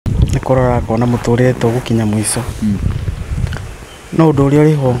Nikorora kona muturire tugukinya mwiso. No undu uria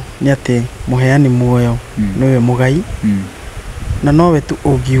uriho ni ati muheani muoyo niwe Muigai. Na nowe tu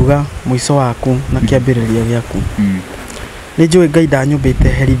ungiuga mwiso waku na kiambiriria giaku. Ni njui Ngai ndanyumbite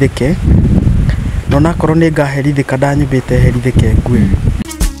herithike. No nakorwo ni ngaherithika ndanyumbite herithike ngwe.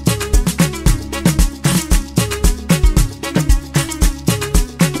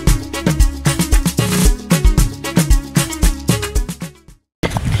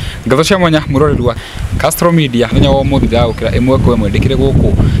 Ngatho cia mwanya murorerwa Castro Media thenya wa muthira ukira imwe kwa imwe ndikire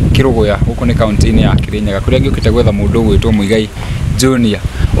guku Kiruguya guku ni county-ini ya Kirinyaga kuria ngiukite gwetha mundu gwitwo Muigai Junior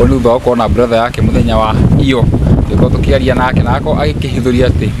onu thwa kuona brother yake muthenya wa iyo ndiko tukiaria nake nako agikihithuria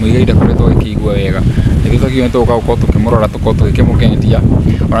ati Muigai ndakoretwo akigua wega ndiko tukientoka uko tukimurora tuko tukimukendia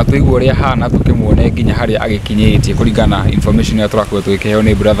ona tuigua uria hana tukimuone nginya haria agikinyitie kuringana information ya turakuwa tukiheo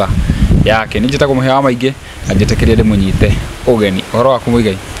ni brother yake ninjita kumuhewa maingi anjitekeria ndimunyite ugeni horo waku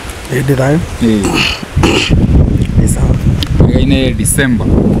Muigai Ndi thayo. Sawa. Muigai ni December.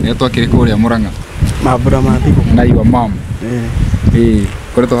 Ni twakire kuria Murang'a. Mabura ma thiku. Na your mom.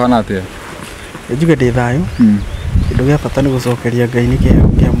 Kore to hana atia. Njuge ndi thayo. Kindu gia bata ni gucokeria Ngai ni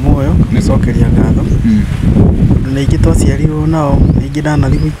kia muoyo, ni cokeria ngatho. Na ingi twaciarirwo nao, ingi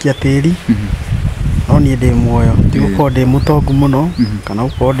ndanathi guikia tiri. No ni ndi muoyo. Tiguko ndi mutongu muno, kana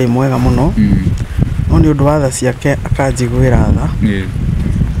uko ndi mwega muno. No ni undu wa tha ciake akanjiguira tha.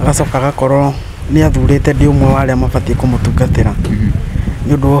 Agacoka agakorwo ni athurite ndi umwe wa aria mabatie kumutungatira.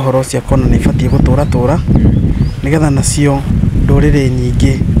 Ni undu uhoro ucio kona ni batie gutura nigetha nacio ndurire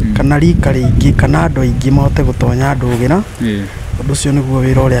nyingi kana rika ringi kana andu aingi mahote gutonya ndugira. Undu ucio niguo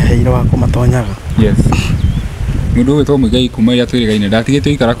wira uria heire wa kumatonyaga. Yes. Mundu witwo Muigai kuma ria twirigaine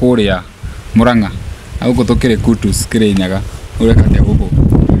ndatigite ikara kuria Murang'a aguko tukire Kutus Kirinyaga ureka atia guku.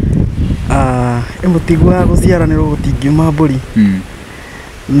 Emutigwa guciaranirwo gutingiuma mburi.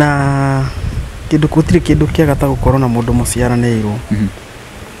 Na kindu gutire kindu kiaga ta gukorwo na mundu muciaranirwo.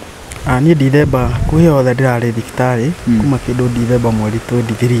 Ni Dithemba kuhi othe ndirari thibitari kuma kindu Dithemba mweri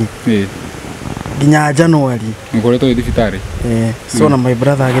 23 nginya January ngoretwo thibitari. So na my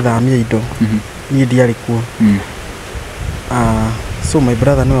brother agithamia indo ni ndiari kuo. So my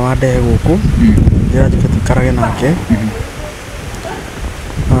brother niwe wandehe guku ndira njuke tukarage nake.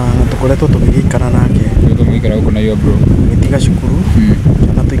 Na tukoretwo tugigikana nake mwikara guku na yo bro gitiga cukuru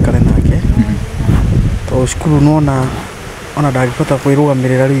na tuikare nake. To cukuru nona ona ndagifota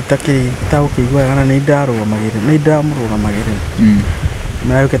kwirugamirira riu itakukigua kana ni ndamurugamagire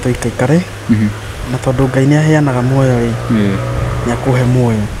na yuke tuikare na tondu Ngai ni aheanaga muoyo ri ni akuhe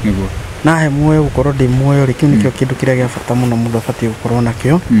muoyo na he muoyo gukorwo ndi muoyo ri kiu nikio kindu kiria gia bata muno mundu abatie gukorwo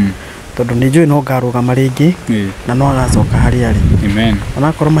nakio tondu ni njui no ngarugama ringi na no agacoka hari ari. Amen.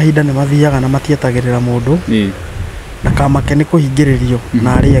 Ona korwo mahinda ni mathiaga na matietagirira mundu na kamake ni kuhingiririo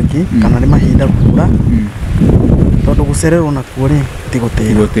na ari angi kana ni mahinda kura tondu gucererwo na kuo ri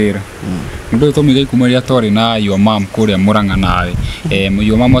tigutira. Mundu witwo Muigai kuma ria twari na your mom kuria Murang'a nawe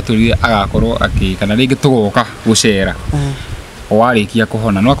your mom aturire agakorwo kana ringi tugoka gucera warikia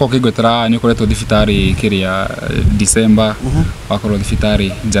kuhona no akokigwetera ni ukoretwo thibitari kiria December wakorwo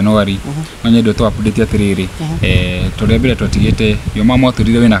thibitari January no nyendo to update atiriri turembere twatigite your mom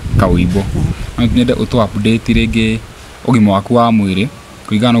aturire wina kawimbo no nyende uto update ringi ugimo waku wa mwiri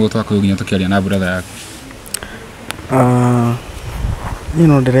kuigana go twako nginya tukiaria na brother yako. Ni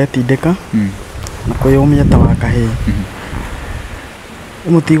no ndiretindika na kuyumia ta wakahe.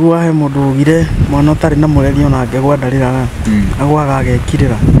 Mutigwa he mundu ugire mwana utari na mureri ona ngegwa ndarira agwaga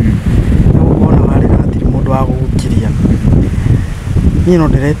agekirira ubona warira atiri mundu wa gukiria. Ni no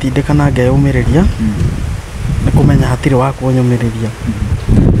ndiretindika na ngeyumiriria ni kumenya hatiri wa kunyumiriria.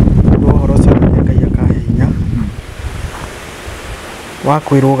 Ndu horo cio Ngai akahe hinya wa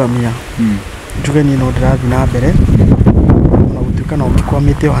kwirugamia. Njuge ni no ndirathi na mbere na gutuika no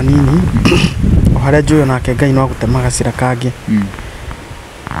ngikwamite o hanini o haria njuyo nake Ngai no agutemaga cira kangi.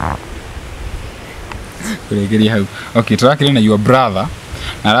 Kuregeria hau. Okay, turakire na your brother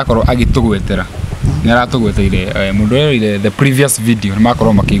na arakorwo agitugwetera. Ni aratugweteire mundu erire the previous video ni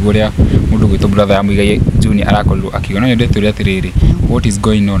makorwo makiguria mundu gwitwo brother ya Muigai Junior arakorwo akiona ni Ndeto atiriri what is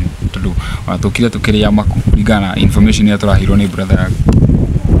going on tondu tukire tukiria maku rigana information ya turahirwo ni brother yake.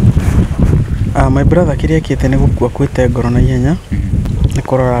 My brother kiria kite ni gukua kwite ngoro na ihenya ni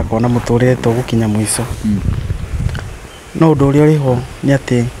kurora kona muturire tugukinya mwiso. No undu uria uriho ni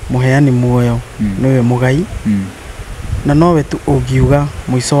ati muheani muoyo niwe Muigai. Na nowe tu ungiuga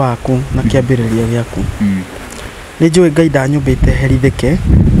mwiso waku na kiambiriria giaku. Ni njui Ngai ndanyumbite herithike.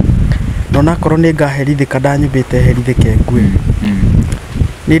 No nakorwo ni ngaherithika ndanyumbite herithike ngwe.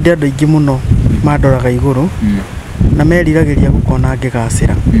 Ni ndi andu aingi muno mandoraga iguru na meriragĩria gũkona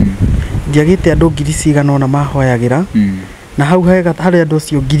ngĩgacĩra ndiagĩte andũ ngiri cigana ona mahoyagĩra na hau harĩ andũ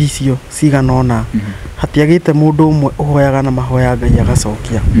cio ngiri cio cigana ona hatiagĩte mũndũ ũmwe ũhoyaga na mahoya Ngai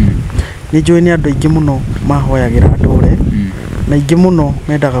agacokia nĩ njũĩ nĩ andũ aingĩ mũno mahoyagĩra ndũre na aingĩ mũno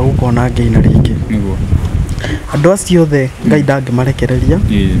mendaga gũkona Ngai na rĩngĩ andũ acio othe Ngai ndangĩmarekereria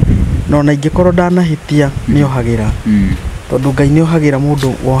no ona ingĩkorwo ndanahĩtia nĩohagĩra tondũ Ngai nĩohagĩra mũndũ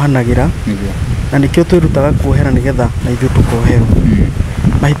wohanagĩra na nĩkĩo twĩrutaga kuohera nĩgetha na ithuĩ tũkoherwo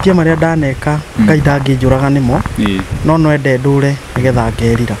mahĩtia marĩa ndaneka Ngai ndangĩnjũraga nĩmo no ende ndũre nĩgetha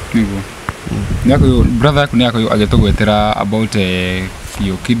ngerira Nako brother yako nĩako agĩtũgwetera about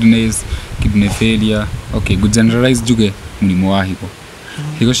your kidney failure okay good generalize juge mũrimũ wa higo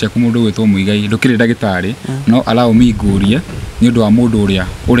higo ciaku mũndũ gwĩtwo Muigai ndũkĩrĩ ndagĩtarĩ no allow me ngũrie nĩ ũndũ wa mũndũ ũrĩa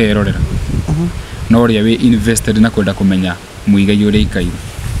ũrerorera no ũrĩa we invested na kwenda kũmenya Muigai ũrĩa ikaire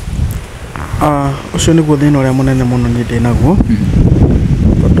ũcio nĩguo thĩna ũrĩa mũnene mũno nĩ ndĩ naguo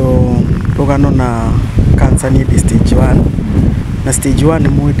tondũ rũgano na cancer nĩ stage 1 na stage 1 nĩ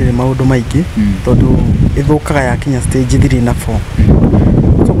mwĩndĩre maũndũ maingĩ tondũ ĩthũkaga yakinya stage 3 na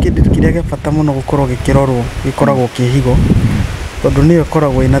 4 so kĩndũ kĩrĩa gĩa bata mũno gũkorwo gĩkĩrorwo gĩkoragwo kĩhigo tondũ nĩyo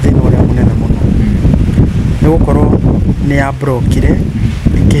ĩkoragwo ĩna thĩna ũrĩa mũnene mũno nĩ gũkorwo nĩ ya brokire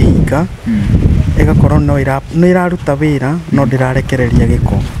ĩkĩhinga ĩgakorwo no ĩraruta wĩra no ndĩrarekereria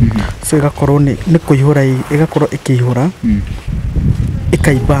gĩko so ĩgakorwo nĩ kũihũra ĩgakorwo ĩkĩihũra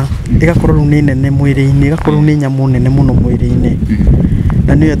ĩkaimba ĩgakorwo rĩu nĩ nene mwĩrĩ-inĩ ĩgakorwo nĩ nyamũ nene mũno mwĩrĩ-inĩ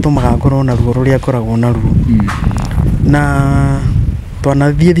na nĩyo ĩtũmaga ngorwo na ruo rũrĩa ngoragwo na ruo na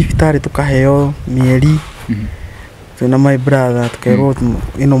twanathiĩ thibitarĩ tũkaheo mĩeri twĩna my brother tũkerwo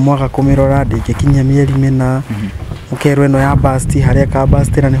ĩno mwaga kũmĩrora ndĩngĩkinyia mĩeri mĩna mũkerwo ĩno ya burst harĩa ka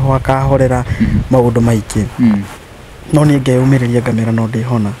burst na nĩho akahorera maũndũ maingĩ no niĩ ngeyũmĩrĩria ngamera no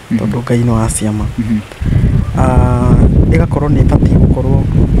ndĩhona tondũ Ngai no aciama ĩgakorwo nĩ ĩbatiĩ gũkorwo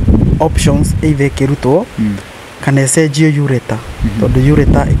options either ĩkĩrutwo kana ĩcenjio ureter tondũ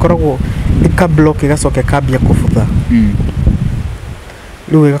ureter ĩkoragwo ĩka-block ĩgacoka ĩkambia kũbutha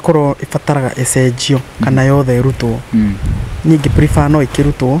rĩu ĩgakorwo ĩbataraga ĩcenjio kana yothe ĩrutwo ningĩ prefer no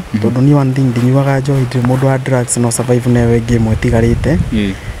ĩkĩrutwo tondũ ni one thing ndinyuaga njohi ndĩ mũndũ wa drugs no survive nayo ĩngĩ ĩmwe ĩtigarĩte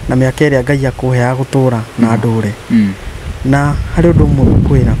na mĩaka ĩrĩa Ngai akũheaga gũtũra na ndũre na harĩ ũndũ ũmwe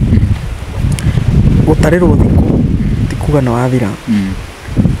kwĩra gũtarĩrwo thikũ ti kuga nĩ wathira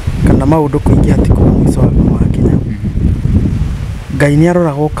kana maũndũ kũingĩ hatikũ mũico wa Kenya Ngai nĩ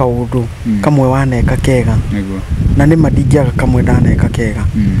aroraga o kaũndũ kamwe waneka kega na nĩ mandingĩaga kamwe ndaneka kega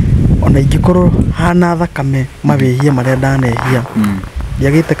ona ingĩkorwo hana thakame mawĩhie marĩa ndanehia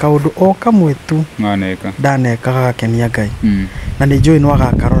ndiagĩte kaũndũ o kamwe tu ndaneka gagakenia Ngai na nĩ njũĩ no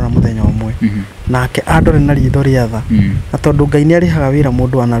agakarora mũthenya ũmwe nake andore na ritho rĩa tha na tondũ Ngai nĩ arĩhaga wĩra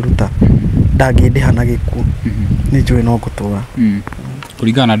mũndũ anaruta ndangĩndĩha na gĩkuũ nĩ njũĩ no ngũtũra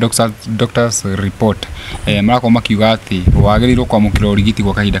kuringana na doctors report marakorwo makiuga atĩ wagĩrĩirwo kwamũkĩra ũrigiti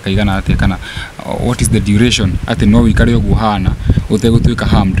gwa kahinda kaigana atĩa kana what is the duration atĩ no wĩikare ũguo hana ũtegũtuĩka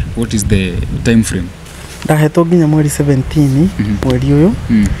harmed what is the time frame ndahetwo nginya mweri 17 mweri ũyũ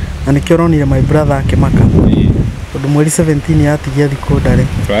na nĩkĩo ronire my brother akĩmaka tondũ mweri 17 yatigia thikũ ndarĩ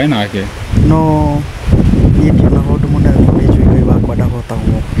try nake no niĩ ndionaga ũndũ mũnene nĩ njũĩ Ngai wakwa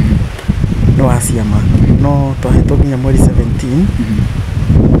ndahotagwo no aciama no twahetwo nginya mweri 17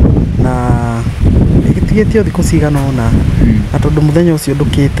 na ĩgĩtigĩtio thikũ cigana ũna na tondũ mũthenya ũcio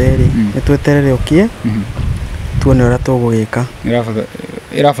ndũkĩte-rĩ nĩ tweterere ũkie tuone ũrĩa tũgũgĩka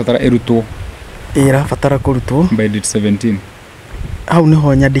ĩrabatara ĩrutwo ĩrabatara kũrutwo by date 17 hau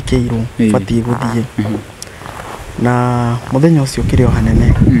nĩho nyandĩkĩirwo batiĩ gũthiĩ na mũthenya ũcio kĩrĩ o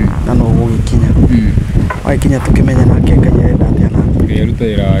hanene na no gũgĩkinya wakinya tũkĩmenya nake Ngai arenda atĩa na aruta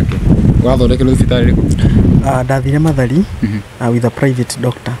wĩra wake wathondekerwo thibitarĩ rĩkũ ndathire Maithori with a private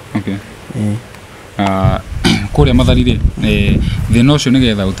doctor okay kũrĩa Maithori-rĩ thĩna ũcio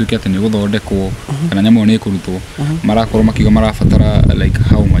nĩgetha ũtuĩke atĩ nĩ gũthondekwo kana nyamũ nĩ kũrutwo marakorwo makiuga marabatara like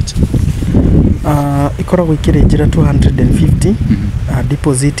how much ikoragwo ikĩrĩ njĩra 250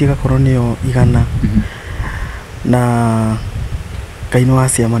 deposit igakorwo nĩyo igana na Ngai no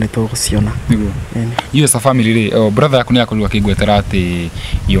aciama nĩ tũgũciona you as a family brother yaku nĩ akorirwo akĩngwetera atĩ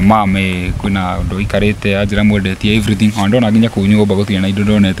your mom kwĩna ũndũ ikarĩte anjĩra mwendetie everything ndona nginya kũu nyũmba gũtirĩ na indo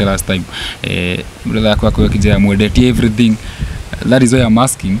ndonete last time brother yaku akĩnjĩra mwendetie everything that is why I'm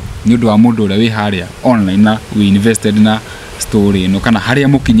asking nĩ ũndũ wa mũndũ ũrĩa wĩ harĩa online na we invested na story ĩno kana harĩa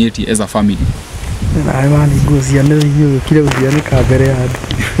mũkinyĩtie as a family na wani ngucia nĩ inyuĩ kire gũcianĩka mbere ya andũ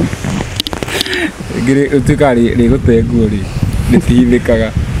ngire ũtukari rĩgũte nguo-rĩ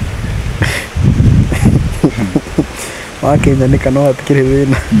nĩtihithĩkaga wakĩnyanĩka no hatikĩrĩ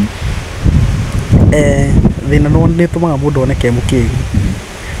thĩna thina no nitumaga mundu oneke mukiri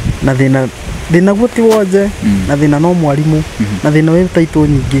na thina guti wonje na thina no mwarimu na thina we taito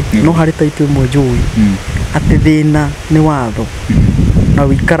nyingi no hari taito imwe njui ati thina ni watho na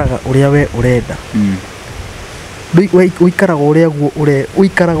wikaraga uria we urenda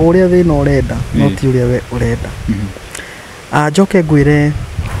wikaraga uria thina urenda no ti uria we urenda njoke ngwire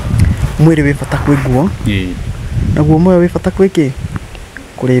mwiri wi bata kwi nguo naguo moyo wi bata kwiki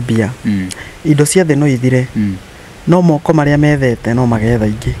kuri mbia indo cia thĩ no ithire no moko maria methete no magetha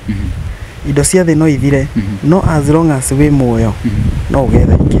ingi indo cia thĩ no ithire no as long as we muoyo no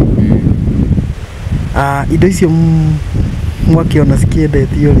ugetha ingi indo icio mwakiona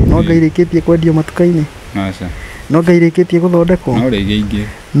cikiendetio ri no ngairikitie kwendio matuka-ini no ngairikitie guthondekwo no rege ingi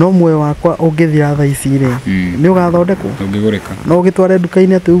no muoyo wakwa ungithira tha ici ri ni ugathondekwo ungigurika no ugitware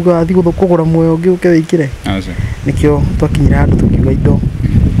nduka-ini ati ugathi kugura muoyo ungi uke wikire nikio twakinyira handu tukiuga indo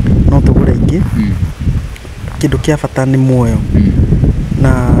no tugure ingi kindu kia bata ni muoyo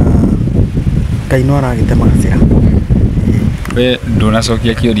na Ngai no aragitema gacira we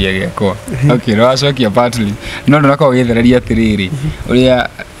ndunacokia kiuria giakwa okay no acokia partly no ndonako githereria atiriri uria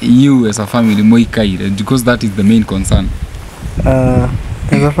you as a family muikaire because that is the main concern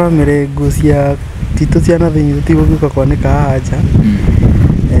as a family gucia titu ciana thini tiguka kwanika haja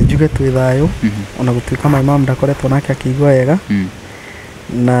njuge twi thayo ona gutuika my mom ndakoretwo nake akigwa wega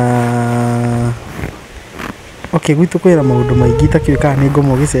na okay gwitu kwira maundu maingi takiuka ni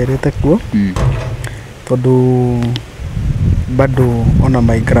ngomo gicerete kuo tondu bado ona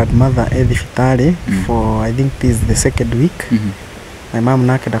my grandmother thibitari for I think this is the second week my mom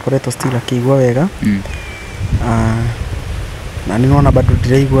nake ndakoretwo still akigwa wega na ninaona bado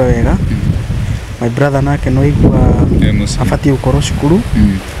ndiraigwa wega my brother nake no igwa afati ukoro cukuru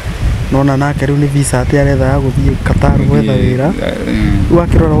nona nake riu ni visa ati aretha ya guthii Qatar gwetha wira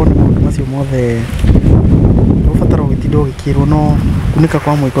wakirora wona maundu macio mothe ubatara gutindo gikirwo no kunika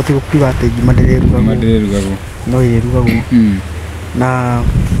kwa mwiko ti gukiga ati ngima ndirerugagwo no irugagwo na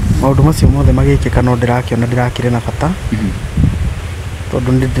maundu macio mothe magikika no ndirakiona ndirakire na bata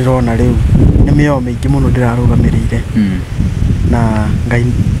tondu ndirona riu ni mio mingi muno ndirarugamirire na Ngai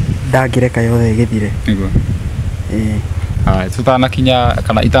ndangireka yothe igithire tutanakinya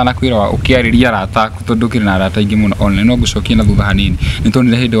kana itanakwira ukiariria rata tondu na rata ingi muno online no gucokia na thutha hanini ni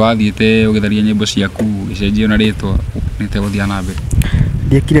tonire hindi wathiite ugetheria nyimbo ciaku icenjio na ritwa nite guthia na mbere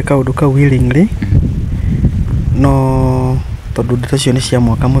ndiekire kaundu kau willingly no tondu ndeto cio ni cia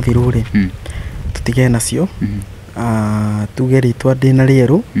mwaka muthiru ri tutige nacio tuge ritwa ndina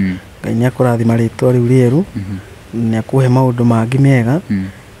rieru Ngai ni akurathima ritwa riu rieru ni akuhe maundu mangi mega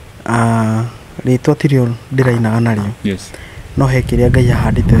ritwa tirio ndirainaga nario no he kiria Ngai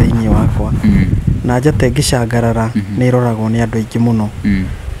ahandite thiini wakwa na njate ngicangarara ni iroragwo ni andu aingi muno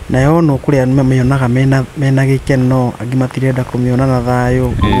na yono kuria mmeyonaga mena gikeno angi matirenda kumiona na thayo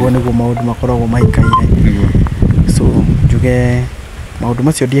uguo niguo maundu makoragwo maikaire so njuge maundu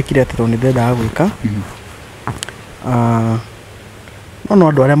macio ndiekire ati tondu ndenda gwika no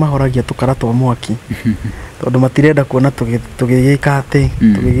andu aria mahoragia tukara twa mwaki tondu matirenda kuona tugigika ati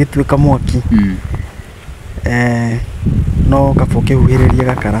tugigituika mwaki no kaboke uhiriria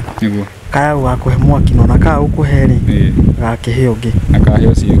gakara niguo kaya gukuhe mwaki no naka ukuheri gakihe ungi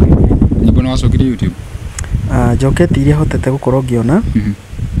akaheo ciego nyimbo no wacokire YouTube joketi iria hotete gukorwo ngiona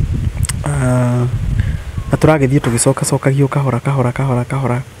aturagithie tugicoka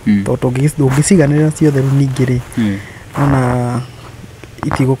kahora tondu ngiciganira ciothe ningiri ona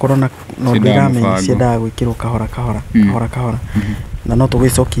itigukorwo na no ndiramenye ciendaga gwikirwo kahora na no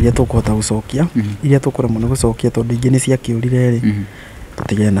tugicokirie tukuhota gucokia iria tukuremwo ni gucokia tondu ingi ni cia kiurire ri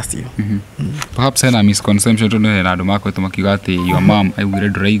tutige nacio perhaps hena misconception tondu hena andu makwetwo makiuga ati your mom aigwire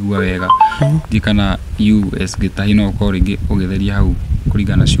nduraigua wega ndikana you as Gitahi no ukorwo ringi ugitheria hau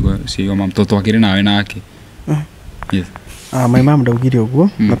kuringana ciugo cia your mom toto akiri nawe nake yes my mom ndaugire uguo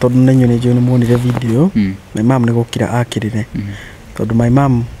na tondu nenyo ni njo ni muonire video my mom ni gukira akirire tondu my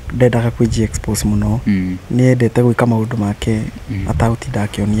mom ndendaga kwiji expose muno ni endete gwika maundu make atautinda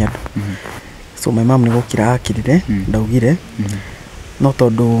akionia andu so my mom ni gukira akirire ndaugire no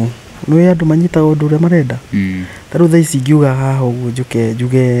tondu ni andu manyita undu uria marenda taru tha ici ngiuga haha uguo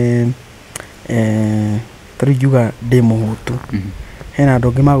njuge taru ngiuga ndi muhutu hena andu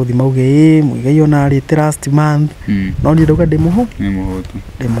angi maguthi mauge Muigai ona arite last month no ni ndauga ndi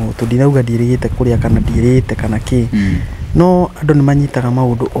muhutu ndinauga ndirigite kuria kana ndirite kana ki no andu ni manyitaga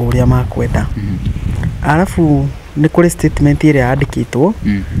maundu o uria makwenda alafu ni kuri statement iria yandikitwo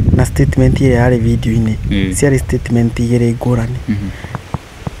na statement iria yari video-ini ciari statement igiri ngurani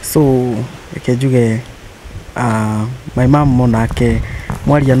so eke njuge my mom monake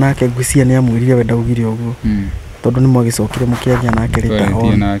mwaria nake ngwĩcia nĩ amwĩrire we ndaugire ũguo tondũ nĩ mwagĩcokire mũkĩaria nake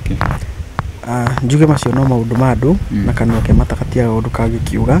rĩta njuge macio no maũndũ ma andũ na kanua ke matakatiaga ũndũ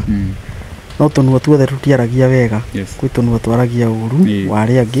kangĩkiuga no tũnua tuothe tũtiaragia wega kwĩ tũnua twaragia ũru wa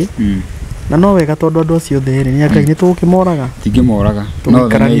arĩa angĩ na no wega tondũ andũ acio othe nĩ Ngai nĩ tũgũkĩmoraga tingĩmoraga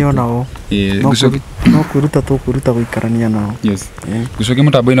tũikarania nao no kwĩruta gũikarania nao gũcokia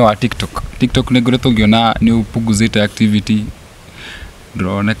mũtambo-inĩ wa TikTok nĩ ngoretwo ngĩona nĩ ũpunguzĩte activity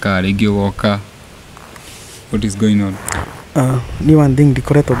ndũroneka rĩngĩ ũgoka. What is going on? Ni one thing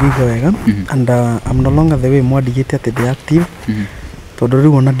ndikoretwo ngĩigua wega and I'm no longer the way mwandigĩte atĩ ndĩ active tondũ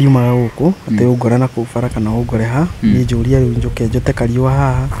rĩu ona ndiumaga gũkũ atĩ ũngore na kũu bara kana ũngore ha niĩ njũria rĩu njoke njote kariũa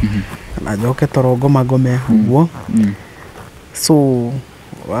haha kana njoke torongo magome ũguo so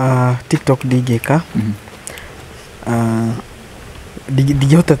TikTok ndingĩka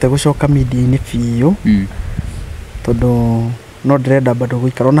ndingĩhotete gũcoka media-inĩ biũ tondũ no ndĩrenda bado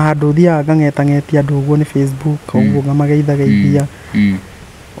gũikara ona handũ thiaga ng'etang'etia andũ ũguo nĩ Facebook ũguo ngamageithageithia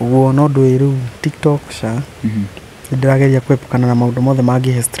ũguo no ndũĩ rĩu TikTok ndĩrageria kwepukana na maũndũ mothe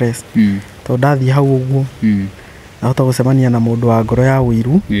mangĩhe stress tondũ ndathiĩ hau ũguo nahota gũcemania na mũndũ wa ngoro ya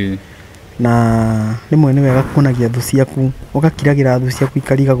ũiru na rĩmwe nĩ wega kuonagia thũ ciaku ũgakiragĩra thũ ciaku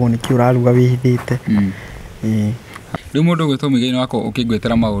ikarigagwo nĩkĩ ũraruga wĩhithĩte rĩu mũndũ gwĩtwo Muigai wako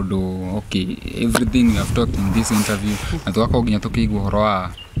ũkĩngwetera maũndũ everything you have talked in this interview na tũgakorwo nginya tũkĩigua ũhoro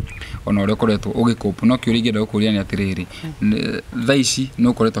wa ona ũrĩa ũkoretwo ũgĩkũpu no kĩũria ingĩenda gũkũria nĩ atĩrĩrĩ thaa ici nĩ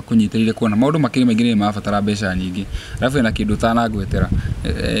ũkoretwo kũnyitĩrĩire kuona maũndũ makĩrĩ maingĩ nĩ marabatara mbeca nyingĩ arabu ena kĩndũ ũtanangwetera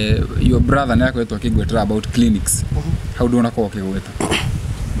your brother nĩ akoretwo akĩngwetera about clinics how do unakorwo ũkĩgweta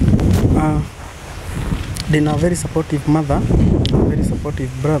ndĩna very supportive mother very supportive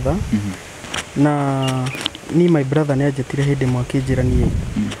brother na ni my brother nĩ anjetire hĩndĩ ĩmwe akĩnjĩra niĩ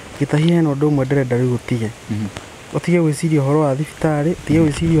gĩtahie hena ũndũ ũmwe ndĩrenda rĩu ũtige gwĩciria ũhoro wa thibitarĩ ũtige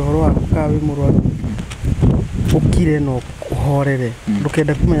gwĩciria ũhoro wa gũkaa wĩ mũrwaru ũkire no ũhorere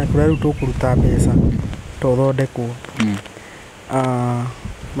ndũkenda kũmenya kũrĩa rĩu tũkũruta mbeca to thondekwo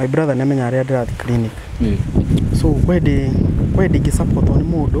my brother nĩ amenya arĩa ndĩrathi clinic so kwendĩ ingĩsupportwo nĩ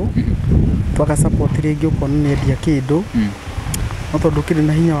mũndũ twaka support rĩngĩ ũkona nĩ endia kĩndũ no tondũ kĩrĩ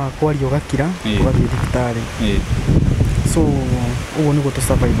na hinya wa kwaria ũgakira ũgathiĩ thibitarĩ so ũguo nĩguo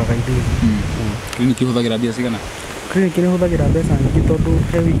tũsurvivaga ithuĩ clinic ĩhũthagĩra mbia cigana clinic nĩ ĩhũthagĩra mbeca nyingĩ tondũ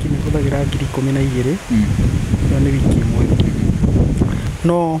he wiki nĩ ĩhũthagĩra 12,000 ĩyo nĩ wiki ĩmwe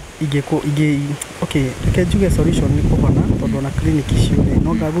no okay reke njuge solution nĩ kũhona tondũ ona clinic icio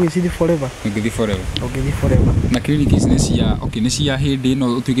no ngagũgĩcithi forever ũngĩthi forever na clinic ici nĩ cia hĩndĩ no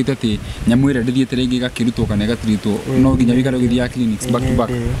ũtuĩkĩte atĩ nyamũ ĩrĩa ndĩthiĩte rĩngĩ ĩgakĩrutwo kana ĩgatiritwo no nginya wĩikare ũgĩthiaga clinics back to back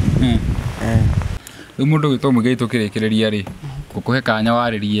rĩu mũndũ gwĩtwo Muigai tũkĩrĩkĩrĩria rĩ gũkũhe kanya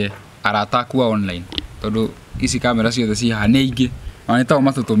warĩrie arata aku wa online tondũ ici kamera ciothe ciĩ haha nĩ aingĩ na nĩ tao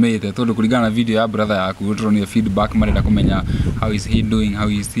matũtũmĩte tondũ kũringana na video ya brother yaku ũtũronio feedback marenda kũmenya how is he doing how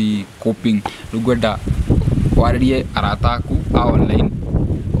is he coping rĩu ngwenda warĩrie arata aku a online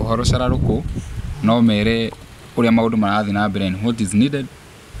ũhoro cararũkũ no mere ũrĩa maũndũ marathiĩ na mbere what is needed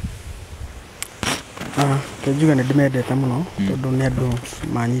kenjuga nĩ ndĩmendete mũno tondũ nĩ andũ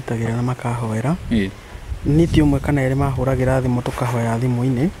manyitagĩra na makahoera nĩ ti ũmwe kana erĩ mahũragĩra thimũ tũkahoya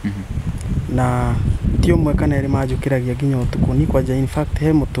thimũ-inĩ na ti ũmwe kana erĩ manjũkĩragia nginya ũtukũ ni kwanja in fact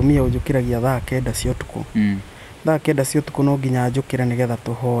he mũtumia ũnjũkĩragia thaa 9 cia ũtukũ thaa 9 cia ũtukũ no nginya njũkĩre nĩgetha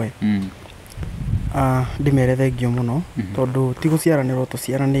tũhoe ndĩmere thengio mũno tondũ ti gũciaranĩrwo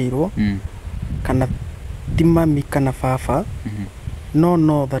tũciaranĩirwo kana ti mami kana baba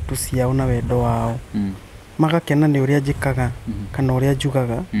no thatu ciao na wendo wao magakena nĩ ũrĩa njĩkaga kana ũrĩa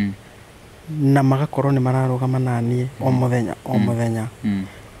njugaga na magakorwo nĩ mararũgama naniĩ o mũthenya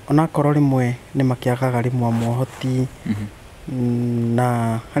ona korwo rĩmwe nĩ makĩagaga rĩmwe mohoti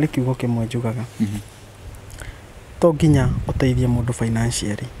na harĩ kiugo kĩmwe njugaga to nginya ũteithie mũndũ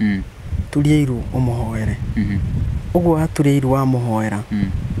financially turie iru ũmũhoere ũguo haturie iru wamũhoera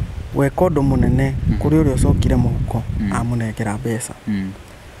weka ũndũ mũnene kũrĩ ũrĩa ũcokire mũhuko amũnengera mbeca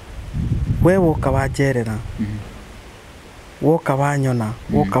we woka wanjerera woka wanyona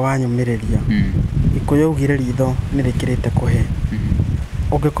woka wanyũmĩrĩria ikuũ yaugire ritho nĩ rĩkĩrĩte kũhe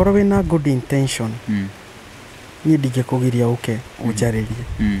ũngĩkorwo wĩna good intention niĩ ndingĩkũgiria ũke ũnjarĩrie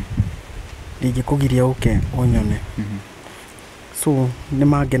ndingĩkũgiria ũke ũnyone so nĩ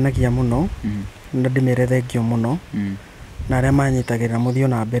mangenagia mũno na ndĩmere thengio mũno na arĩa manyitagĩrĩra mũthio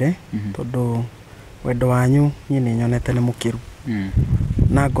na mbere tondũ wendo wanyu niĩ nĩ nyonete nĩ mũkĩru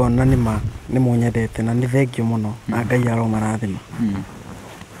na ngona nĩ mũnyendete na nĩ thengio mũno na Ngai aromarathima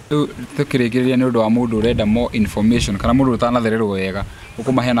tũkĩrĩkĩrĩria nĩ ũndũ wa mũndũ ũrenda more information kana mũndũ ũtanathererwo wega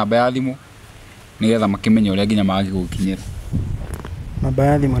ũkũmahe namba ya thimũ nĩgetha makĩmenye ũrĩa nginya magĩgũkinyĩra namba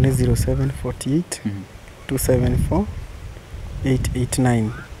ya thimũ nĩ 0748 274 889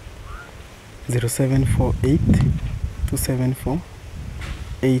 0748 274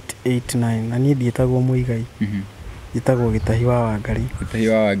 889 na niĩ ndiĩtagwo Muigai njĩtagwo Gĩtahi wa Wangari. Gĩtahi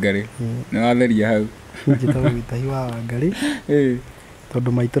wa Wangari nĩ watheria hau. Njĩtagwo Gĩtahi wa Wangari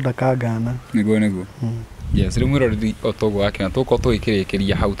tondũ maitũ ndakangana. Nĩguo yes rĩu mwĩroreri o toguo wake na tũkorwo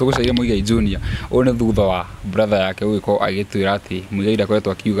tũgĩkĩrĩkĩria hau tũgũcaria Muigai Junior ũyũ nĩ thutha wa brother yake gũgĩkorwo agĩtwĩra atĩ Muigai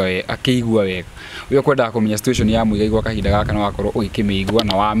ndakoretwo akĩigua wega. Ũyũ kwendaga kũmenya situation ya Muigai gwa kahinda gaka no wakorwo ũgĩkĩmĩigua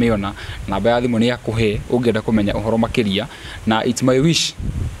na wamĩona. Namba ya thimũ nĩ yakũhe ũngĩenda kũmenya ũhoro makĩria na it's my wish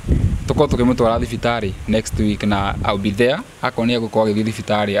tuko tukimutwara thibitarĩ next week na I'll be there. Akorwo nĩ egũkorwo agĩthiĩ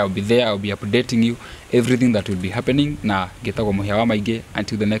thibitarĩ I'll be there. I'll be updating you everything that will be happening na ngĩtagwo mũhĩa wa maingĩ.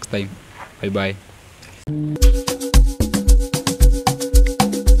 Until the next time, bye bye.